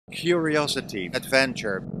curiosity,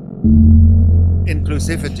 adventure,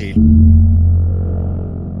 inclusivity.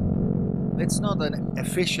 It's not an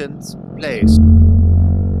efficient place.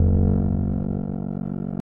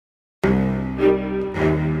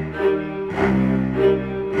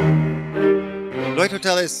 Lloyd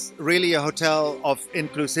Hotel is really a hotel of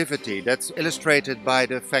inclusivity. That's illustrated by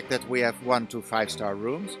the fact that we have 1 to 5-star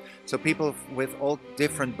rooms. So people with all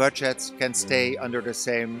different budgets can stay under the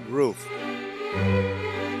same roof.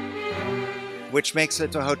 Which makes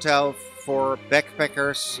it a hotel for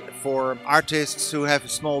backpackers, for artists who have a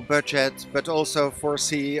small budget, but also for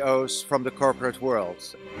CEOs from the corporate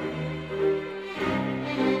world.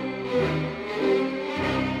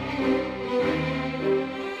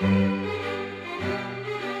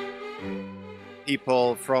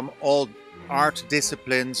 People from all art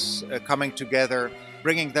disciplines coming together,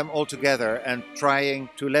 bringing them all together and trying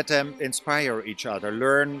to let them inspire each other,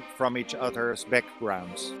 learn from each other's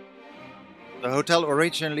backgrounds. The hotel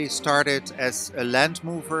originally started as a land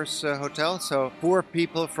movers hotel, so poor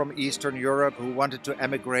people from Eastern Europe who wanted to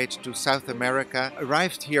emigrate to South America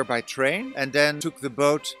arrived here by train and then took the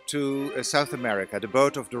boat to South America, the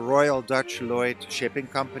boat of the Royal Dutch Lloyd Shipping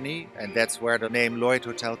Company, and that's where the name Lloyd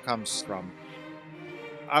Hotel comes from.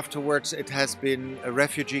 Afterwards, it has been a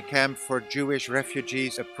refugee camp for Jewish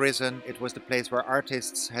refugees, a prison. It was the place where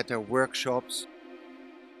artists had their workshops.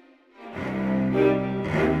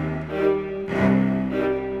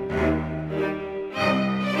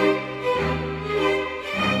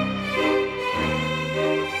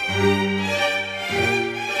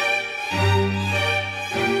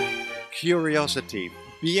 Curiosity.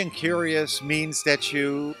 Being curious means that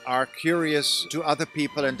you are curious to other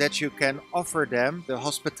people and that you can offer them the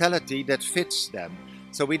hospitality that fits them.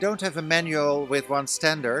 So we don't have a manual with one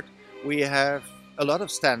standard. We have a lot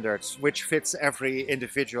of standards which fits every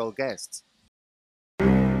individual guest.